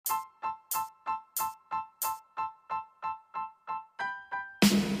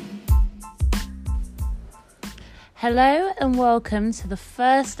Hello and welcome to the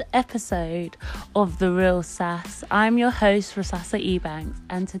first episode of the Real Sass. I'm your host, Real Sass Ebanks,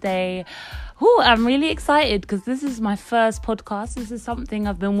 and today, I'm really excited because this is my first podcast. This is something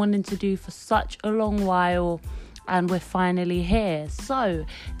I've been wanting to do for such a long while, and we're finally here. So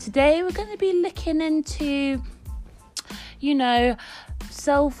today we're going to be looking into,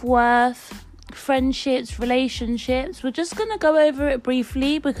 self-worth, friendships, relationships. We're just going to go over it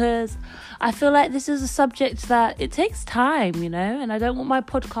briefly because I feel like this is a subject that it takes time, and I don't want my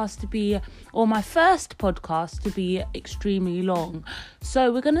podcast to be, or my first podcast to be extremely long.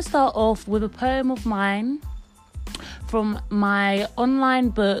 So we're going to start off with a poem of mine from my online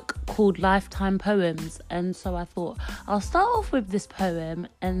book called Lifetime Poems. And so I thought I'll start off with this poem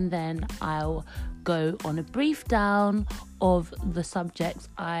and then I'll go on a brief down of the subjects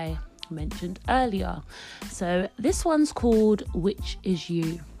I mentioned earlier. So this one's called Which Is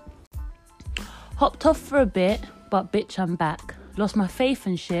You. Hopped off for a bit, but bitch, I'm back. Lost my faith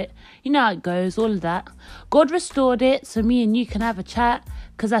and shit. You know how it goes, all of that. God restored it so me and you can have a chat,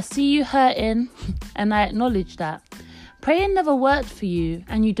 'cause I see you hurting and I acknowledge that. Praying never worked for you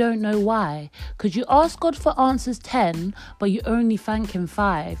and you don't know why. 'Cause you ask God for answers 10, but you only thank him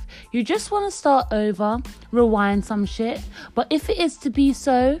 5. You just want to start over, rewind some shit. But if it is to be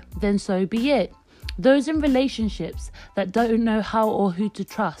so, then so be it. Those in relationships that don't know how or who to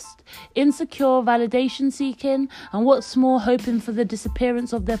trust, insecure, validation seeking, and what's more, hoping for the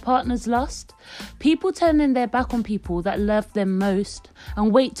disappearance of their partner's lust. People turning their back on people that love them most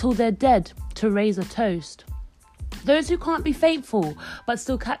and wait till they're dead to raise a toast. Those who can't be faithful but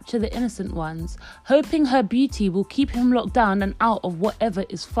still capture the innocent ones, hoping her beauty will keep him locked down and out of whatever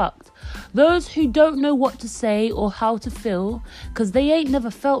is fucked. Those who don't know what to say or how to feel, 'cause they ain't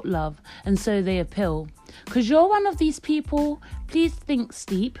never felt love and so they appeal. 'Cause you're one of these people, please think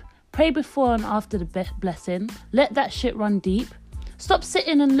steep, pray before and after the blessing, let that shit run deep. Stop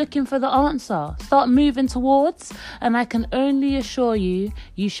sitting and looking for the answer, start moving towards, and I can only assure you,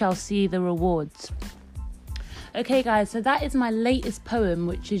 you shall see the rewards. Okay guys, so that is my latest poem,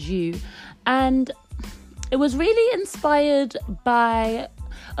 Which Is You, and it was really inspired by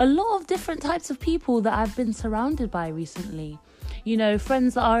a lot of different types of people that I've been surrounded by recently.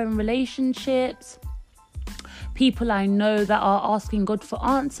 Friends that are in relationships, people I know that are asking God for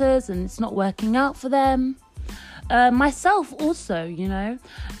answers and it's not working out for them. Myself also,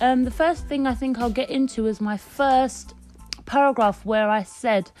 the first thing I think I'll get into is my first paragraph where I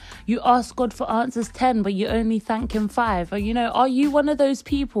said, you ask God for answers 10, but you only thank him 5. Are you one of those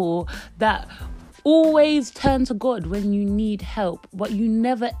people that always turn to God when you need help, but you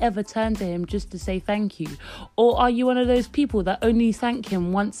never ever turn to him just to say thank you? Or are you one of those people that only thank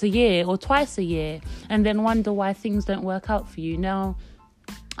him once a year or twice a year and then wonder why things don't work out for you? Now,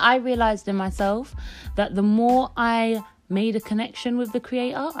 I realized in myself that the more I made a connection with the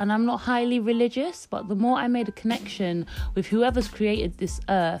creator, and I'm not highly religious, but the more I made a connection with whoever's created this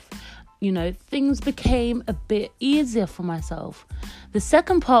earth, things became a bit easier for myself. The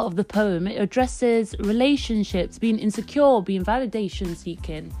second part of the poem, it addresses relationships, being insecure, being validation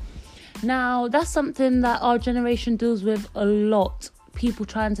seeking. Now, that's something that our generation deals with a lot. People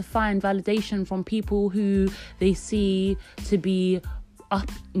trying to find validation from people who they see to be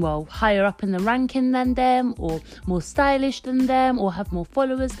higher up in the ranking than them, or more stylish than them, or have more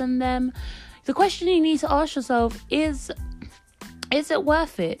followers than them. The question you need to ask yourself is it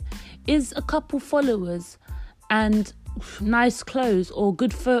worth it? Is a couple followers and nice clothes or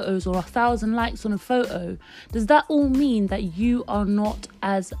good photos or 1,000 likes on a photo, does that all mean that you are not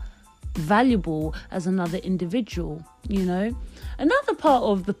as valuable as another individual? Another part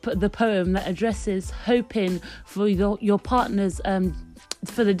of the poem that addresses hoping for your partner's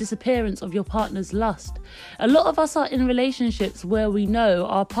for the disappearance of your partner's lust. A lot of us are in relationships where we know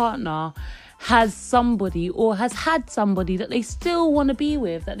our partner has somebody or has had somebody that they still want to be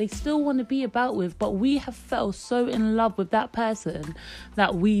with, that they still want to be about with, but we have fell so in love with that person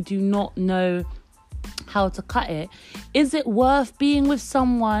that we do not know how to cut it. Is it worth being with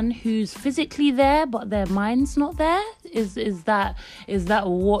someone who's physically there but their mind's not there? Is that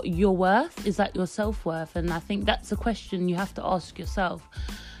what you're worth? Is that your self-worth? And I think that's a question you have to ask yourself.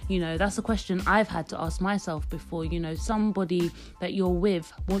 That's a question I've had to ask myself before. Somebody that you're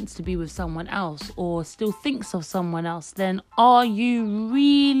with wants to be with someone else or still thinks of someone else, then are you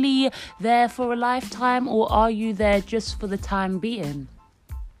really there for a lifetime, or are you there just for the time being?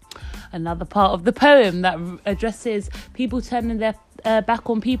 Another part of the poem that addresses people turning their back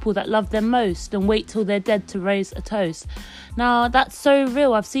on people that love them most and wait till they're dead to raise a toast. Now, that's so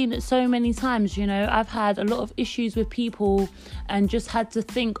real. I've seen it so many times, you know. I've had a lot of issues with people and just had to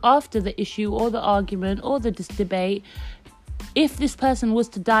think after the issue or the argument or the debate, if this person was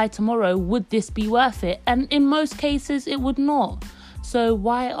to die tomorrow, would this be worth it? And in most cases, it would not. So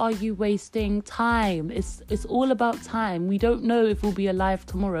why are you wasting time? It's all about time. We don't know if we'll be alive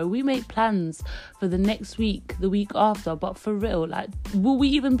tomorrow. We make plans for the next week, the week after, but for real, like, will we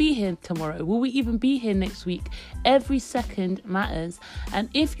even be here tomorrow? Will we even be here next week? Every second matters. And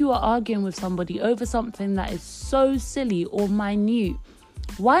if you are arguing with somebody over something that is so silly or minute,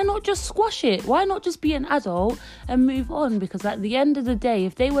 why not just squash it? Why not just be an adult and move on? Because at the end of the day,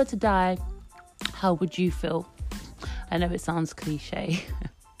 if they were to die, how would you feel? I know it sounds cliche.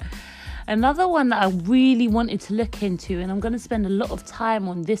 Another one that I really wanted to look into, and I'm going to spend a lot of time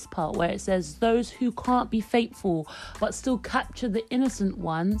on this part where it says, those who can't be faithful but still capture the innocent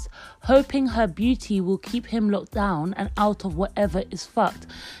ones, hoping her beauty will keep him locked down and out of whatever is fucked.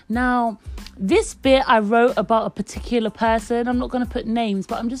 Now, this bit I wrote about a particular person. I'm not going to put names,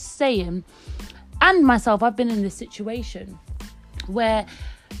 but I'm just saying, and myself, I've been in this situation where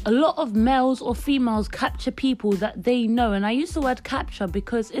a lot of males or females capture people that they know. And I use the word capture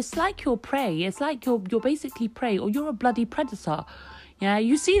because it's like you're prey. It's like you're basically prey, or you're a bloody predator. Yeah,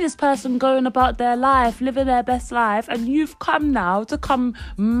 you see this person going about their life, living their best life, and you've come now to come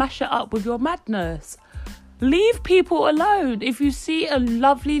mash it up with your madness. Leave people alone. If you see a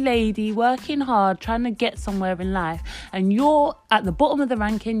lovely lady working hard, trying to get somewhere in life, and you're at the bottom of the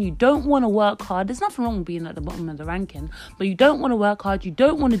ranking, you don't want to work hard. There's nothing wrong with being at the bottom of the ranking, but you don't want to work hard. You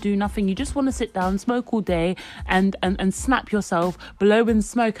don't want to do nothing. You just want to sit down, smoke all day, and snap yourself, blowing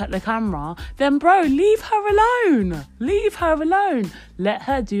smoke at the camera. Then, bro, leave her alone. Leave her alone. Let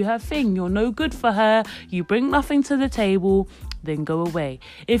her do her thing. You're no good for her. You bring nothing to the table. Then go away.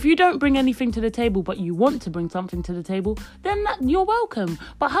 If you don't bring anything to the table, but you want to bring something to the table, then you're welcome.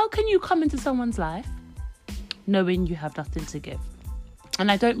 But how can you come into someone's life knowing you have nothing to give?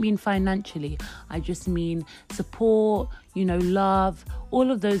 And I don't mean financially. I just mean support, love,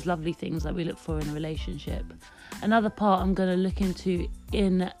 all of those lovely things that we look for in a relationship. Another part I'm going to look into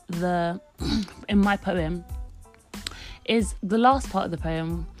in my poem is the last part of the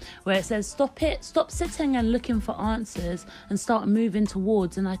poem, where it says, stop sitting and looking for answers and start moving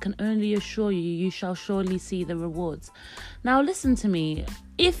towards, and I can only assure you shall surely see the rewards. Now listen to me.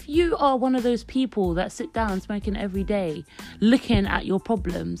 If you are one of those people that sit down smoking every day, looking at your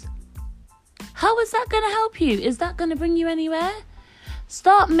problems, how is that going to help you? Is that going to bring you anywhere?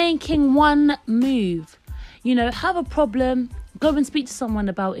 Start making one move. Have a problem, go and speak to someone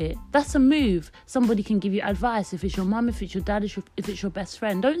about it. That's a move. Somebody can give you advice. If it's your mum, if it's your dad, if it's your best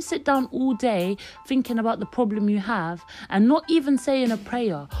friend. Don't sit down all day thinking about the problem you have and not even saying a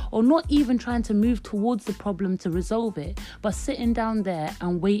prayer, or not even trying to move towards the problem to resolve it, but sitting down there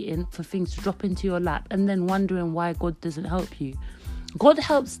and waiting for things to drop into your lap and then wondering why God doesn't help you. God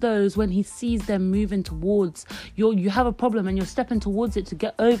helps those when he sees them moving towards you have a problem and you're stepping towards it to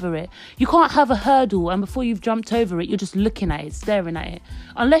get over it. You can't have a hurdle and before you've jumped over it, you're just looking at it, staring at it.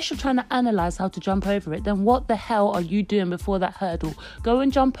 Unless you're trying to analyze how to jump over it, then what the hell are you doing before that hurdle? Go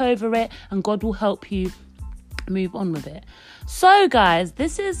and jump over it and God will help you move on with it. So guys,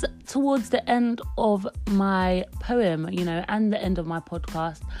 this is towards the end of my poem, and the end of my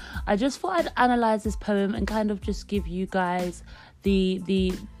podcast. I just thought I'd analyze this poem and kind of just give you guys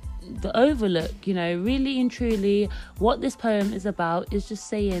the overlook. Really and truly what this poem is about is just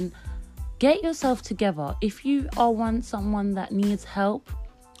saying, get yourself together. If you are someone that needs help,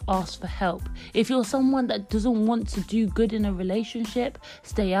 ask for help. If you're someone that doesn't want to do good in a relationship,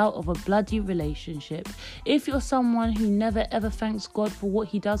 stay out of a bloody relationship. If you're someone who never ever thanks God for what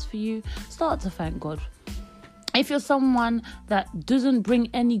he does for you, start to thank God. If you're someone that doesn't bring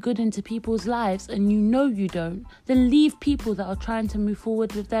any good into people's lives and you don't, then leave people that are trying to move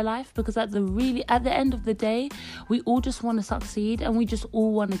forward with their life, because at the end of the day, we all just want to succeed and we just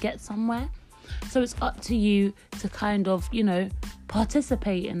all want to get somewhere. So it's up to you to kind of,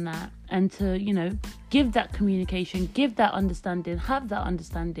 participate in that and to, give that communication, give that understanding, have that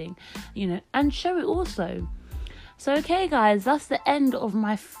understanding, and show it also. So, okay, guys, that's the end of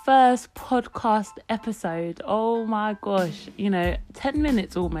my first podcast episode. Oh my gosh, 10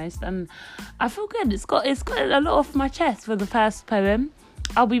 minutes almost, and I feel good. It's got a lot off my chest for the first poem.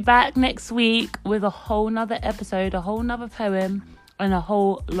 I'll be back next week with a whole nother episode, a whole nother poem, and a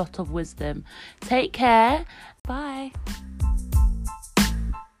whole lot of wisdom. Take care. Bye.